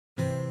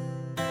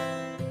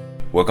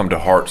Welcome to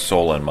Heart,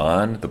 Soul, and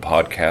Mind, the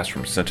podcast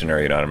from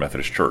Centenary United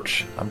Methodist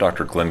Church. I'm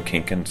Dr. Glenn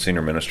Kinkin,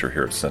 Senior Minister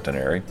here at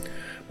Centenary.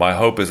 My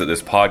hope is that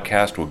this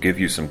podcast will give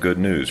you some good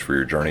news for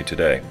your journey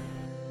today.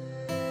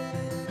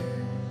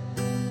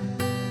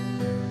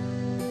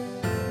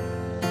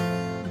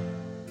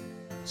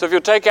 So if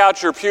you'll take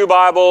out your pew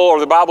Bible or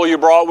the Bible you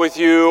brought with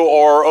you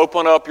or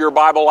open up your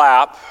Bible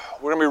app,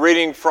 we're going to be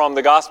reading from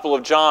the Gospel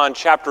of John,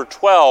 chapter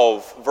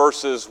 12,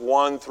 verses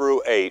 1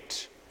 through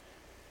 8.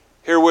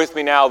 Hear with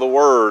me now the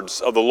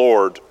words of the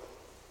Lord.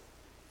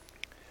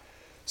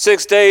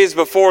 6 days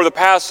before the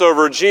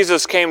Passover,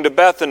 Jesus came to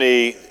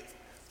Bethany,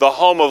 the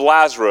home of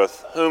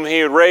Lazarus, whom he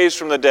had raised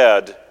from the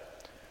dead.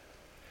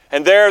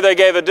 And there they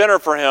gave a dinner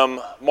for him.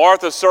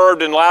 Martha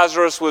served, and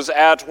Lazarus was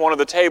at one of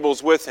the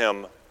tables with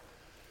him.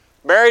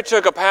 Mary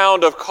took a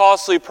pound of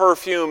costly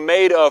perfume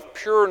made of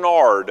pure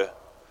nard,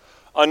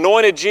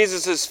 anointed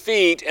Jesus'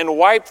 feet, and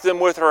wiped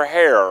them with her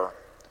hair.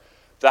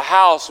 The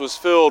house was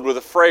filled with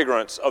the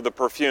fragrance of the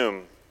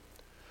perfume.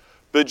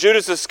 But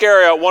Judas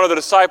Iscariot, one of the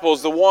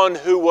disciples, the one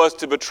who was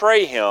to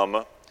betray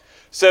him,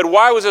 said,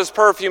 "Why was this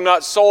perfume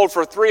not sold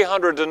for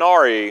 300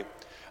 denarii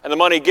and the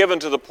money given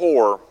to the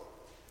poor?"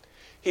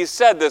 He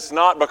said this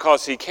not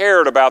because he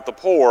cared about the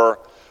poor,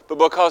 but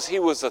because he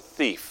was a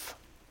thief.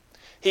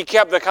 He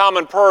kept the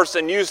common purse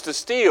and used to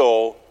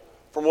steal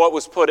from what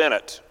was put in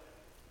it.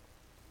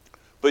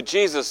 But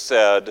Jesus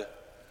said,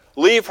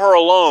 "Leave her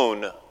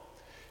alone.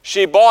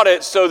 She bought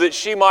it so that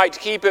she might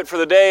keep it for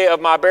the day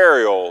of my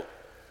burial.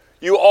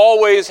 You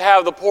always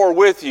have the poor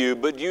with you,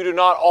 but you do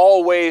not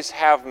always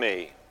have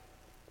me."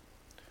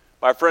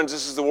 My friends,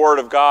 this is the word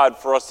of God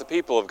for us, the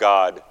people of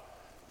God.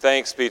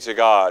 Thanks be to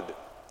God.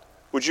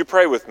 Would you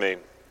pray with me?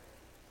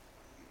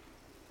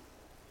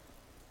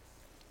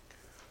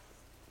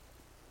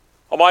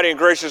 Almighty and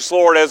gracious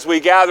Lord, as we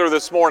gather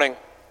this morning,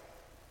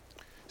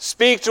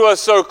 speak to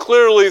us so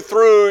clearly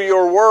through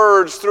your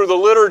words, through the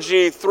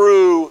liturgy,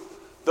 through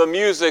the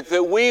music,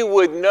 that we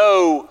would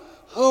know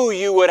who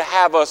you would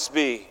have us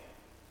be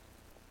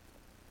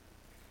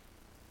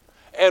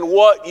and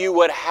what you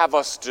would have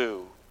us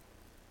do.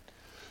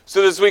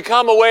 So as we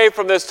come away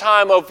from this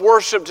time of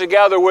worship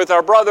together with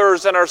our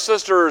brothers and our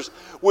sisters,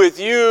 with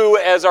you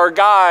as our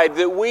guide,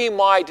 that we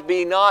might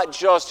be not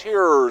just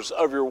hearers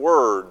of your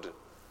word,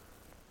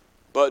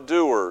 but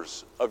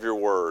doers of your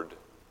word.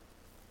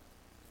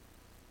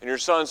 In your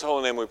Son's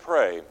holy name we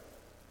pray.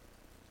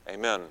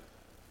 Amen.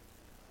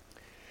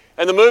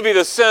 In the movie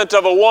The Scent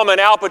of a Woman,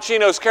 Al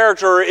Pacino's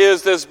character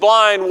is this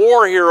blind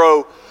war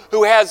hero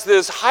who has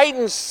this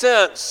heightened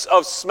sense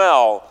of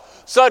smell,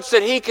 such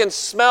that he can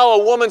smell a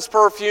woman's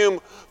perfume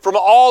from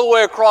all the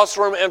way across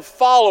the room and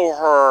follow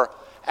her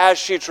as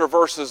she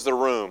traverses the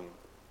room.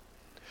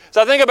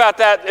 So I think about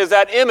that as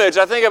that image.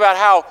 I think about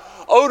how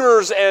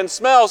odors and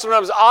smells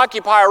sometimes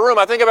occupy a room.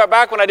 I think about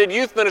back when I did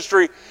youth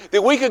ministry,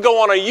 that we could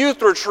go on a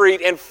youth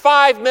retreat, and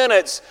 5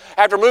 minutes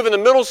after moving the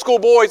middle school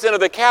boys into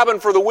the cabin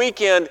for the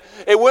weekend,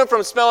 it went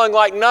from smelling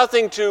like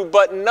nothing to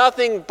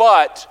nothing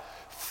but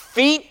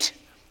feet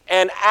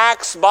and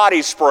Axe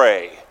body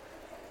spray.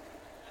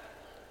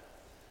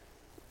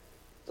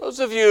 Those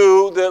of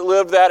you that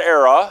lived that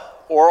era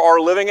or are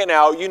living it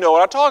now, you know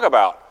what I talk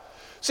about.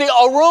 See,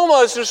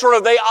 aromas just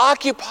they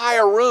occupy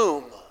a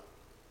room.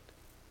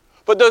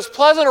 But those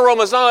pleasant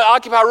aromas not only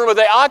occupy a room, but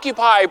they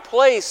occupy a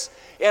place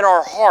in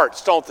our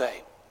hearts, don't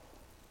they?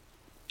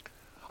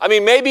 I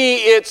mean, maybe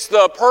it's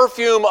the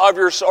perfume of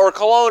or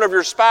cologne of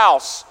your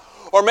spouse,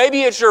 or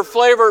maybe it's your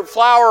favorite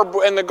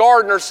flower in the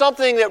garden, or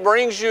something that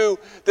brings you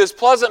this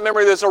pleasant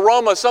memory, this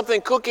aroma, something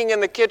cooking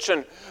in the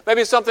kitchen,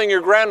 maybe something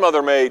your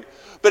grandmother made.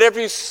 But if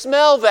you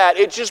smell that,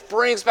 it just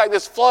brings back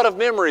this flood of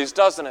memories,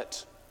 doesn't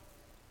it?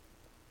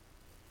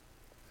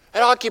 It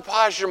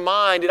occupies your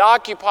mind. It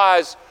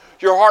occupies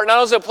your heart. Not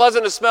only is it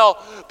pleasant to smell,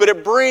 but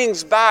it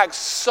brings back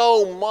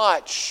so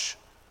much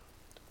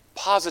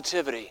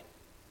positivity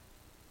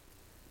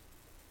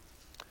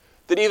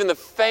that even the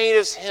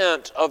faintest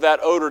hint of that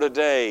odor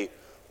today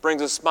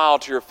brings a smile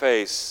to your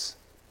face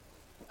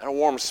and a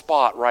warm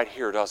spot right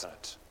here, doesn't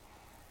it?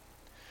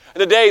 In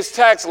today's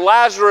text,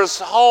 Lazarus'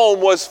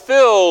 home was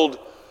filled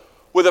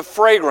with a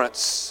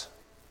fragrance.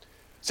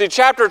 See,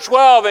 chapter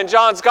 12 in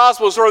John's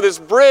Gospel is this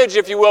bridge,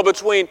 if you will,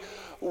 between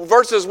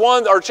chapters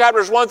 1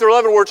 through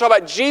 11, where we're talking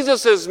about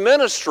Jesus'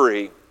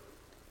 ministry.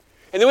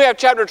 And then we have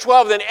chapter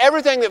 12, then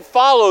everything that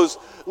follows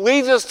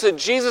leads us to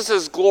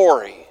Jesus'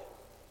 glory.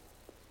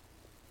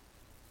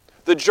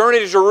 The journey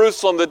to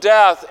Jerusalem, the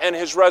death and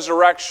his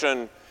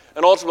resurrection,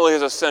 and ultimately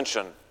his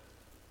ascension.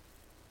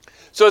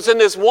 So it's in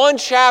this one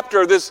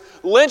chapter, this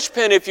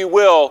linchpin, if you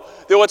will,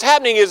 that what's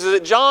happening is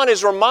that John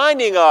is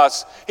reminding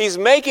us, he's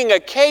making a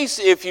case,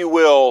 if you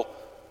will,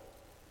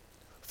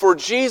 for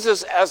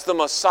Jesus as the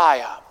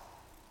Messiah.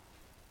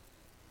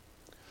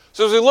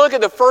 So as we look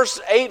at the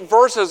first 8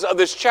 verses of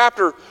this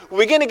chapter, we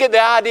begin to get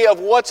the idea of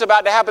what's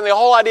about to happen, the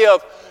whole idea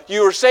of,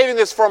 you are saving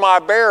this for my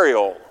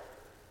burial.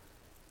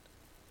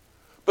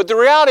 But the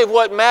reality of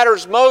what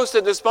matters most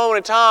at this moment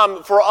in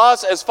time for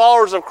us as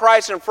followers of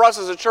Christ and for us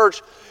as a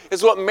church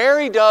is what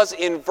Mary does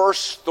in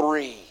verse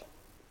 3.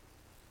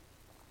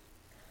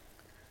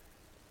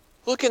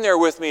 Look in there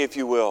with me, if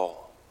you will.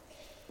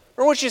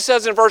 Remember what she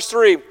says in verse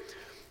 3.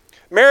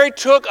 Mary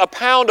took a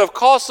pound of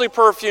costly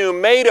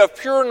perfume made of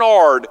pure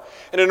nard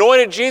and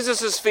anointed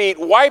Jesus' feet,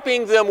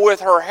 wiping them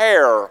with her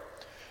hair.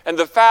 And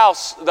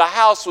the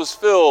house was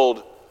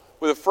filled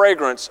with a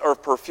fragrance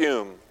of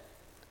perfume.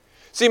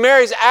 See,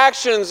 Mary's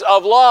actions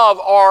of love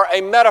are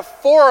a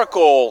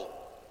metaphorical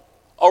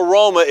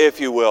aroma, if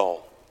you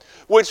will,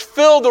 which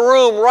filled the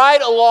room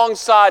right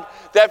alongside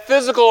that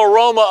physical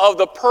aroma of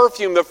the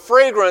perfume, the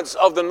fragrance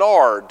of the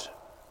nard.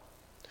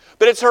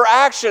 But it's her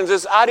actions,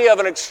 this idea of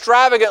an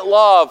extravagant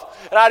love,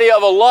 an idea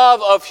of a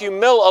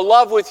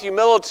love with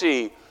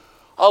humility,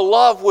 a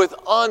love with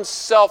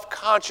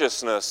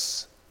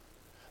unself-consciousness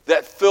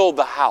that filled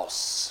the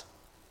house.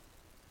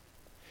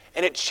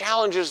 And it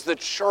challenges the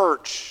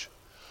church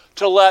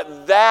to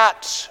let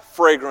that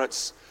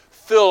fragrance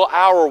fill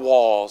our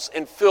walls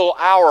and fill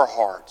our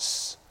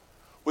hearts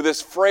with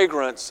this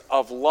fragrance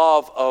of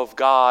love of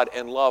God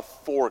and love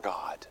for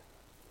God.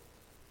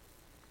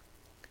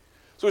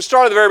 So we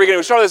started at the very beginning.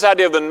 We started this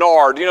idea of the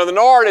nard. You know, the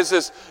nard is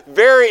this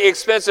very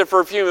expensive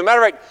perfume. As a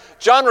matter of fact,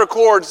 John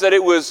records that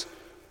it was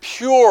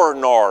pure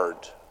nard,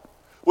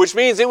 which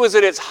means it was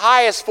at its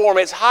highest form,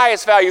 its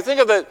highest value. Think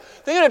of it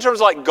in terms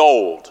like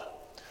gold.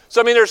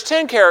 So, I mean, there's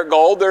 10 karat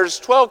gold, there's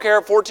 12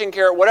 karat, 14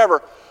 karat,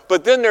 whatever,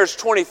 but then there's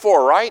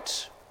 24,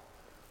 right?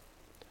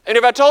 And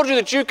if I told you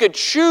that you could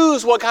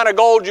choose what kind of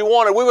gold you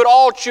wanted, we would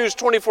all choose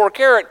 24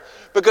 karat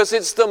because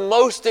it's the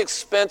most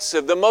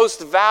expensive, the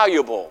most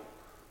valuable.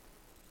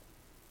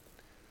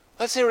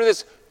 Let's see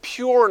this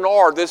pure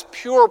nard, this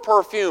pure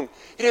perfume.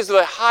 It is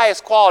the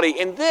highest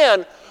quality. And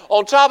then,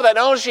 on top of that,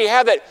 not only does she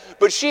have that,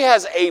 but she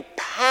has a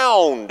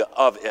pound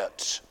of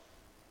it.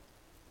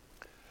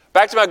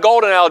 Back to my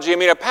gold analogy, I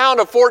mean, a pound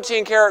of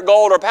 14 karat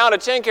gold or a pound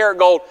of 10 karat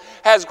gold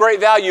has great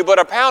value, but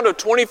a pound of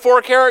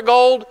 24 karat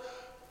gold,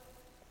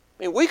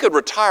 I mean, we could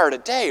retire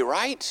today,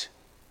 right?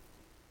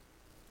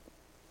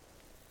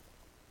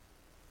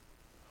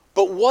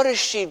 But what does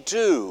she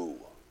do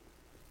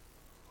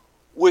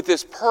with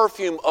this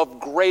perfume of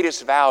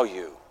greatest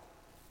value?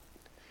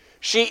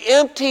 She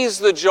empties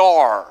the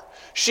jar.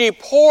 She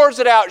pours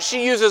it out.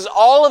 She uses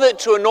all of it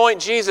to anoint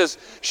Jesus.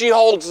 She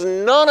holds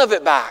none of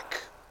it back.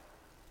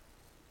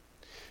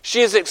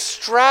 She is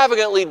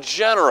extravagantly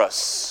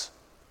generous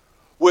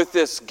with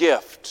this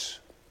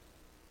gift.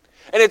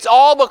 And it's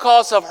all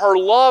because of her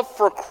love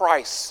for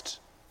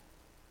Christ.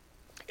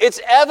 It's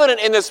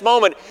evident in this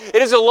moment.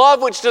 It is a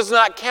love which does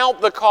not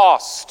count the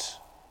cost.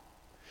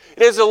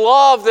 It is a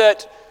love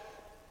that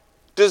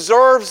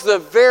deserves the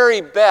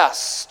very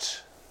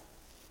best.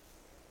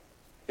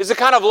 It's the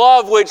kind of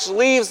love which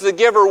leaves the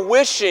giver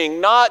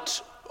wishing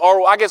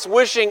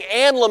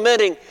and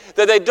lamenting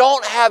that they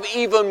don't have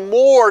even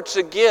more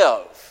to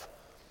give.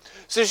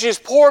 So she's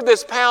poured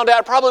this pound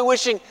out, probably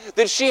wishing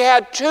that she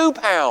had 2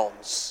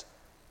 pounds.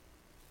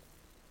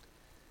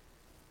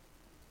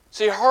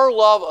 See, her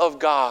love of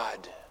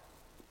God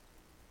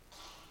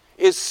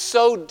is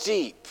so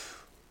deep,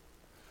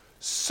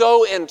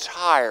 so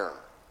entire,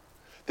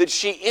 that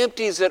she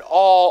empties it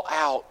all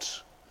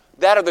out,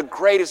 that of the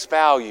greatest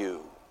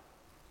value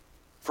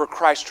for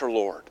Christ her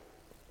Lord.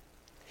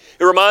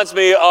 It reminds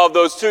me of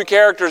those 2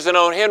 characters in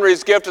O.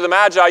 Henry's Gift of the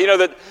Magi. You know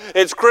that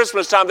it's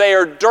Christmas time. They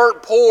are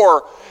dirt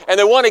poor, and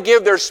they want to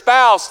give their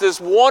spouse this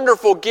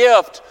wonderful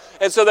gift.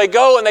 And so they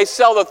go and they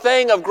sell the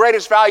thing of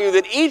greatest value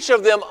that each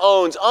of them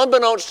owns,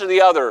 unbeknownst to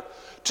the other,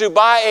 to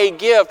buy a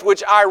gift,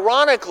 which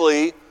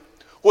ironically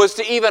was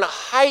to even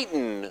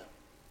heighten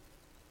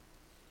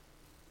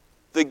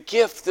the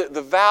gift,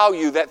 the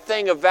value, that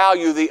thing of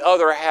value the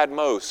other had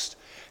most.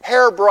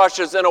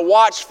 Hairbrushes and a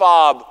watch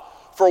fob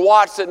for a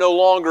watch that no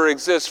longer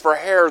exists, for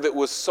hair that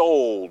was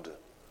sold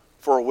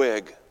for a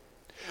wig.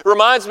 It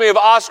reminds me of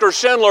Oskar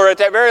Schindler at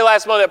that very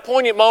last moment, that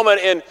poignant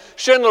moment in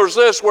Schindler's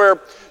List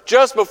where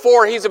just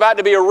before he's about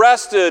to be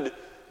arrested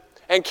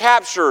and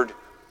captured,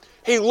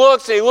 he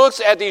looks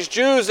at these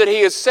Jews that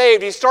he has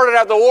saved. He started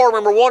out the war,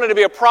 remember, wanting to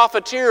be a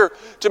profiteer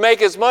to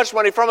make as much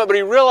money from it, but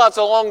he realized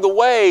along the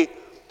way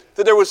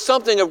that there was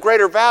something of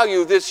greater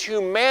value, this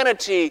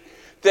humanity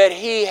that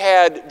he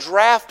had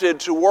drafted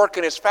to work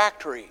in his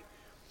factory.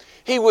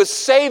 He was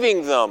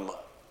saving them,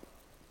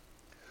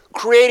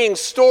 creating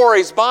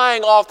stories,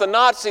 buying off the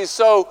Nazis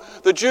so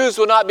the Jews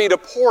would not be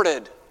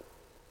deported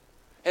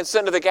and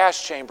sent to the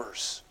gas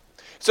chambers.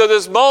 So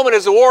this moment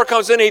as the war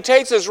comes in, he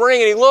takes his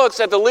ring and he looks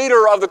at the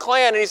leader of the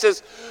Klan and he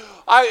says,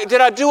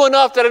 did I do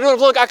enough? Did I do enough?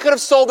 Look, I could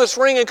have sold this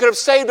ring and could have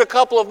saved a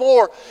couple of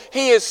more.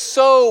 He is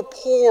so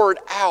poured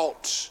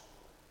out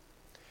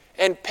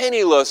and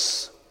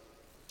penniless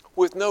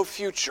with no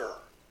future.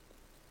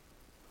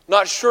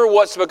 Not sure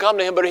what's become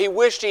to him, but he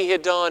wished he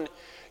had done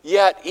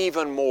yet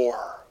even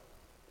more.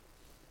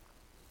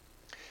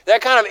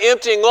 That kind of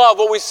emptying love,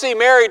 what we see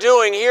Mary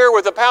doing here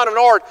with a pound of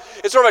nard,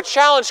 is sort of a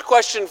challenge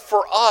question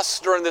for us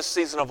during this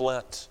season of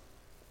Lent.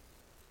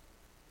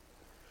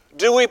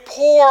 Do we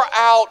pour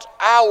out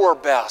our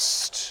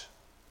best?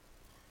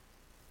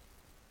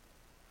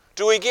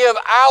 Do we give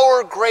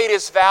our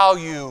greatest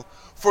value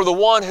for the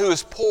one who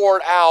has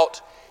poured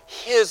out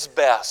His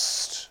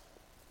best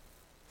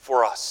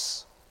for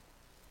us.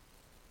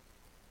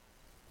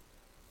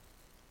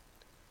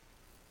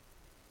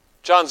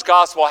 John's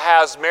Gospel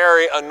has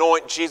Mary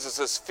anoint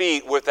Jesus'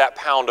 feet with that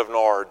pound of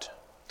nard.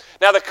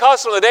 Now, the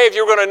custom of the day, if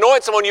you were going to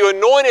anoint someone, you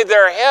anointed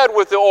their head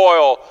with the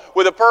oil,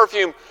 with the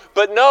perfume.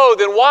 But no,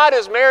 then why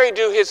does Mary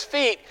do his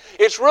feet?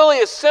 It's really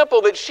as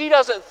simple that she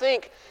doesn't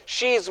think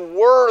she's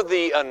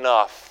worthy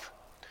enough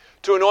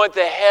to anoint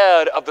the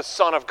head of the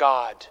Son of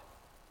God.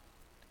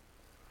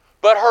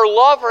 But her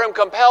love for him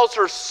compels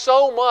her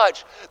so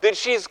much that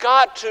she's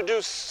got to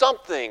do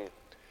something.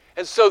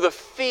 And so the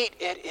feet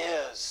it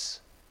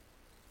is.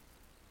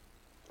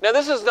 Now,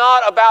 this is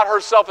not about her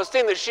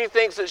self-esteem, that she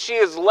thinks that she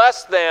is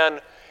less than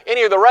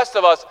any of the rest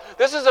of us.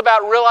 This is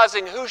about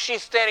realizing who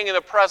she's standing in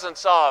the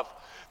presence of,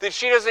 that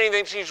she doesn't even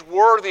think she's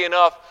worthy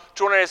enough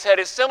to anoint his head.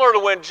 It's similar to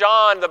when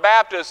John the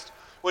Baptist,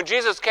 when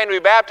Jesus came to be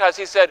baptized,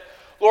 he said,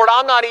 Lord,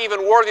 I'm not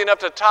even worthy enough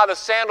to tie the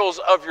sandals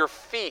of your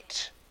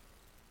feet.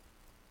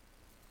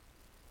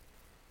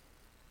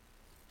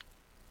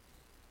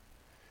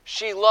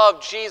 She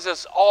loved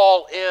Jesus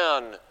all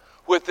in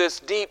with this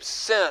deep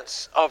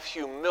sense of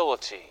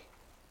humility.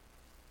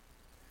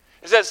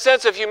 It's that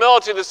sense of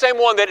humility, the same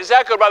one that is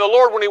echoed by the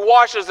Lord when he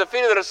washes the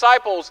feet of the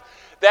disciples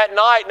that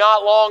night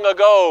not long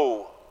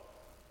ago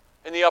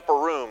in the upper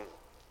room.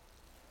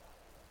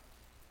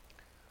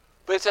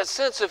 But it's that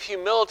sense of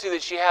humility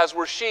that she has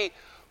where she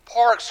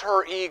parks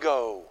her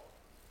ego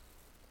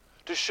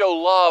to show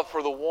love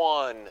for the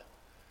one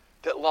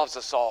that loves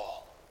us all.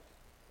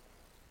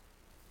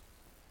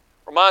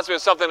 Reminds me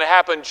of something that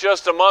happened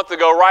just a month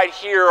ago right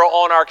here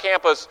on our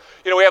campus.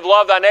 You know, we have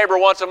Love Thy Neighbor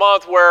once a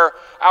month where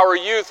our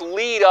youth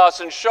lead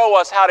us and show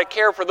us how to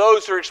care for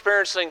those who are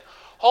experiencing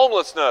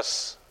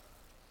homelessness.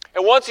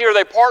 And once a year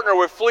they partner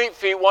with Fleet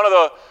Feet, one of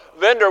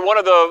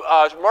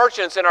the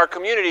merchants in our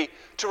community,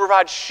 to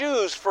provide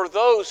shoes for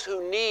those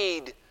who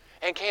need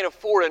and can't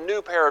afford a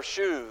new pair of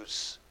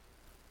shoes.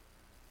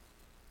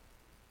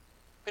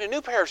 I mean, a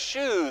new pair of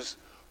shoes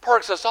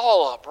perks us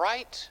all up,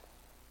 right?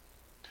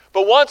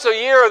 But once a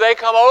year, they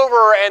come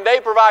over and they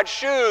provide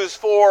shoes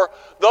for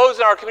those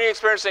in our community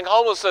experiencing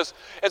homelessness.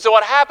 And so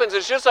what happens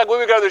is, just like we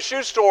would go to the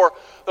shoe store,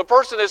 the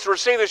person that's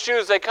received the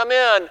shoes, they come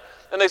in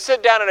and they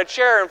sit down in a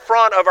chair in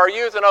front of our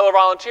youth and other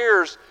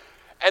volunteers,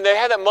 and they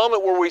have that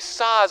moment where we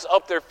size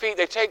up their feet.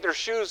 They take their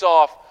shoes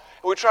off,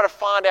 and we try to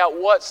find out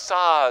what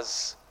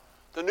size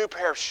the new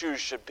pair of shoes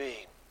should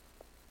be.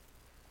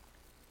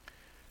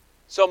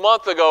 So a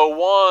month ago,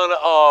 one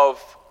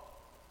of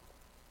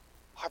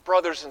our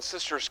brothers and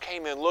sisters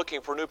came in looking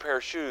for a new pair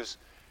of shoes.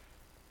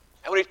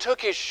 And when he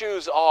took his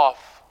shoes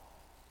off,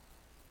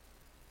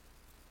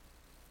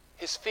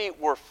 his feet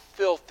were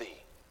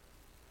filthy,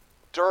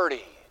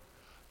 dirty,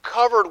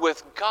 covered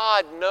with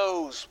God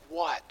knows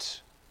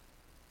what.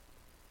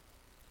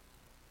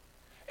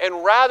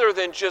 And rather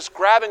than just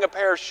grabbing a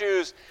pair of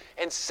shoes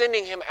and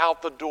sending him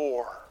out the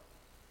door,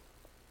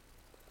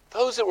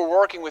 those that were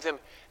working with him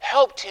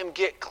helped him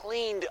get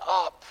cleaned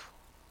up,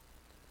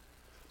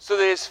 so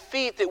that his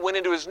feet that went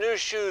into his new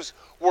shoes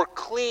were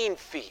clean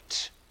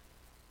feet.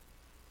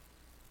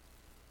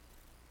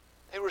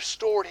 They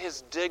restored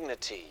his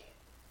dignity,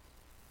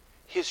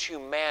 his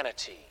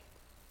humanity,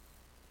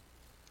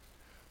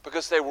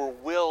 because they were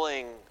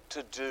willing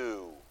to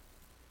do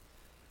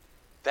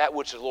that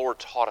which the Lord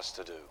taught us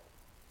to do.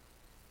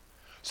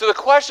 So the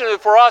question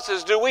for us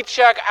is, do we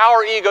check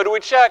our ego? Do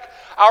we check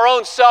our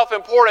own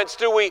self-importance?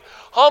 Do we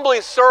humbly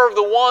serve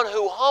the one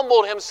who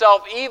humbled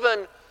himself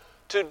even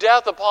to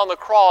death upon the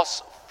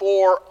cross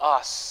for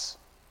us?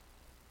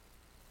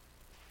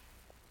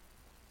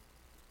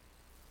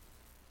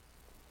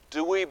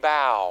 Do we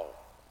bow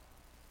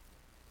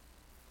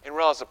and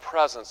realize the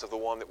presence of the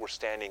one that we're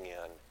standing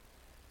in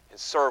and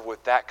serve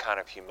with that kind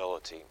of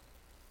humility?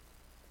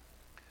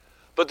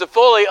 But to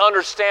fully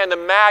understand the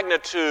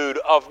magnitude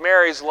of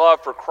Mary's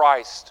love for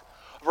Christ,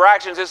 of her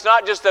actions, it's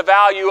not just the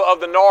value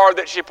of the nard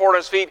that she poured on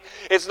his feet.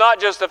 It's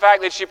not just the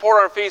fact that she poured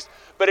on her feet,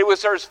 but it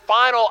was her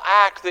final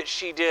act that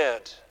she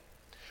did.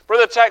 Where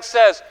the text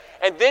says,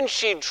 and then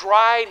she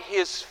dried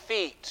his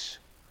feet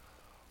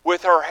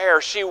with her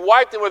hair. She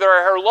wiped them with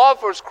her hair. Her love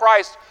for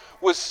Christ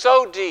was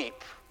so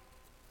deep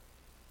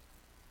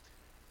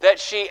that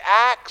she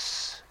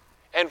acts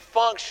and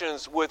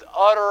functions with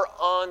utter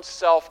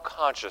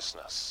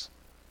unself-consciousness.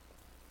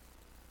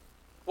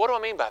 What do I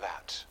mean by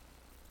that?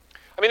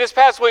 I mean, this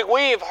past week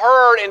we've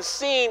heard and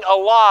seen a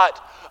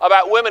lot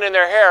about women in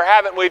their hair,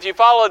 haven't we? If you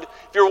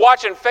were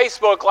watching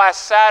Facebook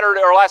last Saturday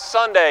or last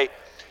Sunday,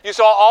 you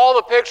saw all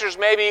the pictures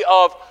maybe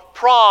of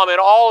prom and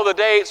all of the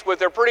dates with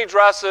their pretty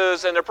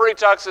dresses and their pretty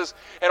tuxes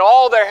and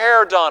all their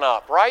hair done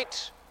up,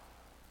 right?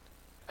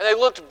 And they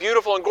looked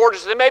beautiful and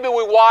gorgeous. And maybe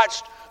we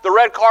watched the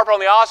red carpet on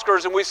the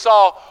Oscars and we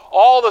saw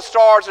all the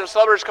stars and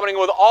celebrities coming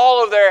in with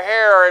all of their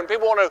hair, and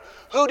people want to know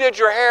who did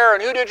your hair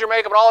and who did your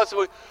makeup and all this.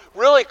 We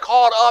really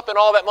caught up in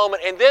all that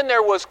moment. And then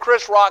there was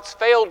Chris Rock's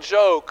failed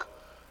joke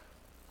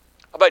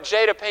about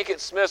Jada Pinkett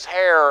Smith's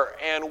hair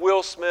and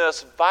Will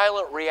Smith's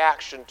violent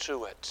reaction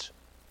to it.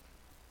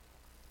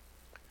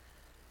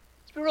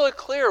 Let's be really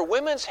clear.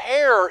 Women's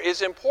hair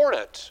is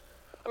important.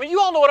 I mean, you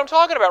all know what I'm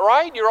talking about,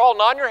 right? You're all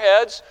nodding your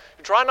heads.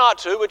 You try not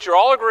to, but you're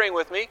all agreeing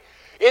with me.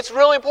 It's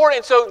really important.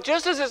 And so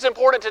just as it's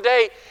important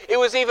today, it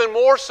was even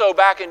more so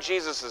back in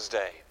Jesus'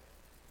 day.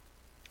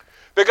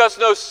 Because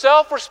no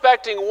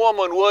self-respecting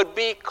woman would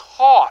be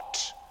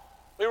caught.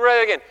 Let me read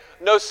it again.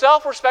 No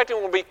self-respecting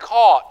woman would be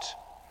caught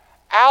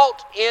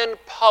out in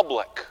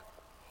public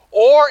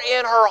or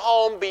in her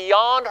home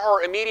beyond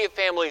her immediate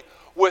family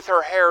with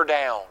her hair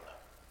down.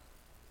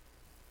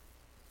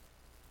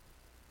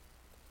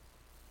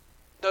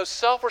 No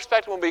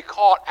self-respecting woman would be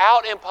caught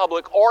out in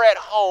public or at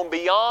home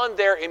beyond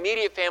their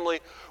immediate family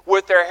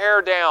with their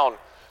hair down.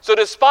 So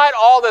despite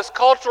all this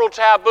cultural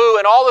taboo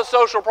and all the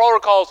social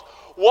protocols,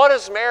 what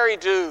does Mary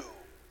do?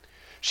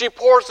 She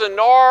pours the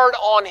nard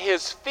on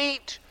his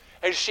feet,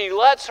 and she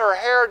lets her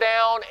hair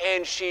down,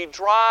 and she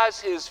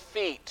dries his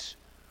feet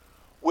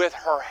with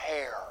her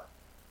hair.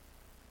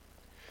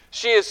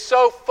 She is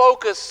so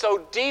focused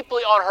so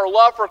deeply on her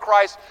love for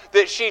Christ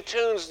that she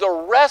tunes the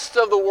rest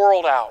of the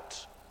world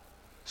out.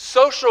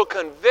 Social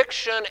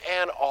conviction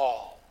and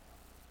all.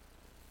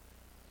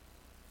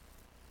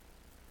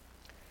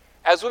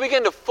 As we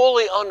begin to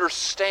fully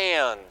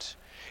understand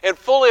and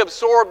fully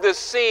absorb this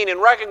scene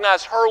and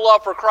recognize her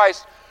love for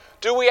Christ,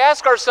 do we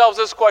ask ourselves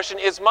this question: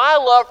 is my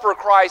love for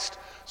Christ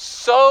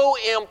so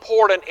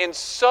important and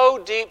so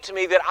deep to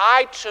me that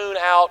I tune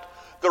out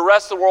the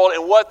rest of the world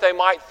and what they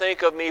might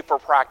think of me for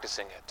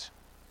practicing it?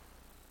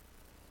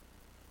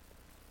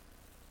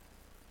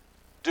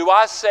 Do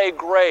I say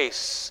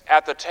grace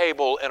at the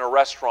table in a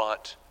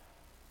restaurant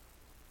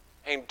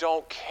and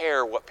don't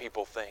care what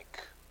people think?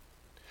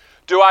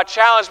 Do I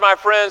challenge my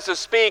friends to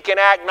speak and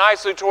act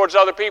nicely towards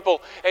other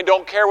people and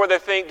don't care what they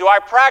think? Do I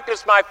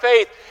practice my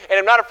faith and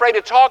am not afraid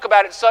to talk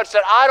about it such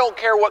that I don't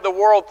care what the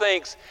world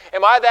thinks?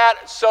 Am I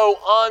that so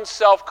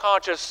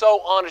unself-conscious,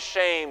 so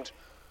unashamed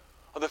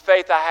of the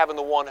faith I have in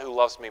the one who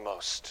loves me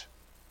most?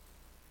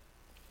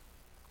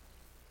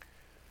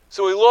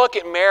 So we look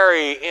at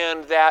Mary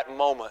in that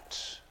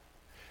moment.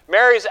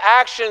 Mary's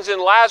actions in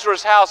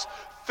Lazarus' house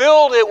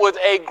filled it with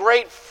a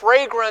great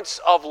fragrance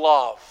of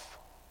love.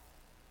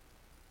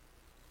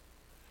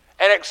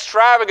 An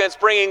extravagance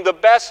bringing the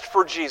best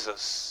for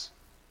Jesus.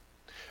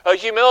 A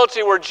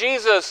humility where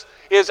Jesus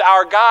is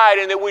our guide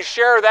and that we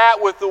share that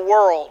with the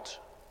world.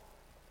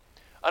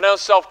 An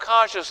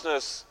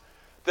self-consciousness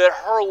that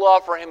her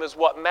love for him is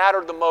what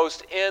mattered the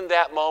most in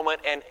that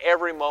moment and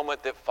every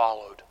moment that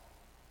followed.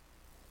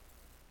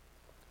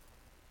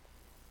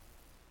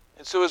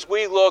 And so as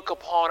we look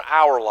upon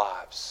our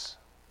lives,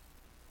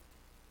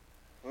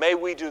 may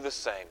we do the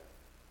same.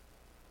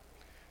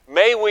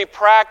 May we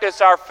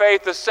practice our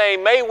faith the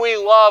same. May we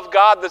love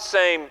God the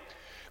same.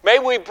 May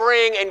we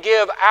bring and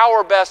give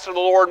our best to the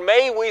Lord.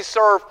 May we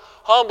serve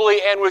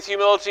humbly and with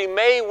humility.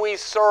 May we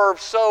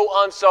serve so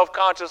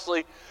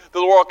unselfconsciously that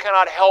the world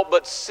cannot help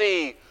but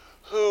see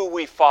who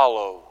we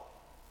follow,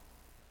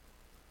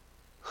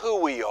 who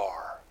we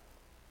are,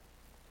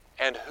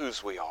 and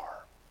whose we are.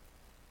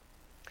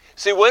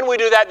 See, when we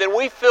do that, then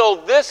we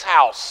fill this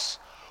house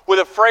with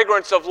a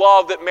fragrance of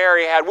love that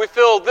Mary had. We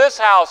fill this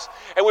house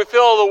and we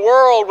fill the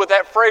world with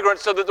that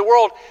fragrance so that the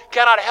world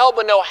cannot help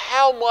but know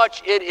how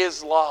much it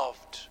is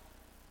loved.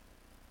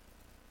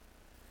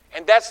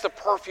 And that's the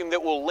perfume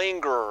that will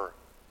linger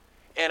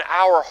in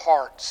our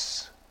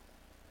hearts,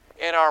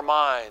 in our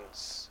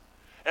minds,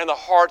 and in the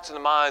hearts and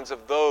the minds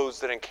of those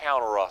that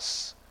encounter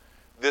us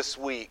this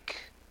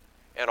week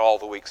and all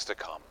the weeks to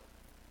come.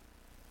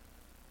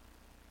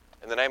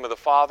 In the name of the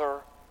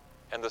Father,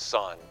 and the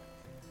Son,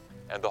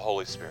 and the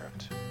Holy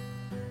Spirit.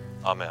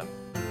 Amen.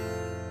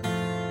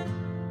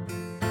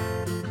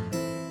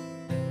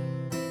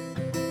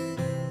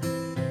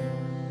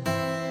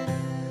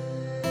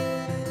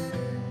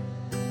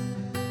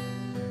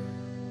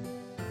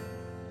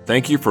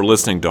 Thank you for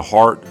listening to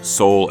Heart,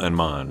 Soul, and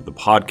Mind, the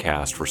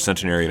podcast for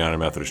Centenary United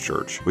Methodist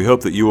Church. We hope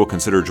that you will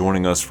consider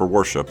joining us for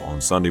worship on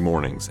Sunday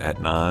mornings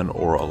at 9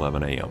 or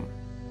 11 a.m.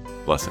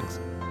 Blessings.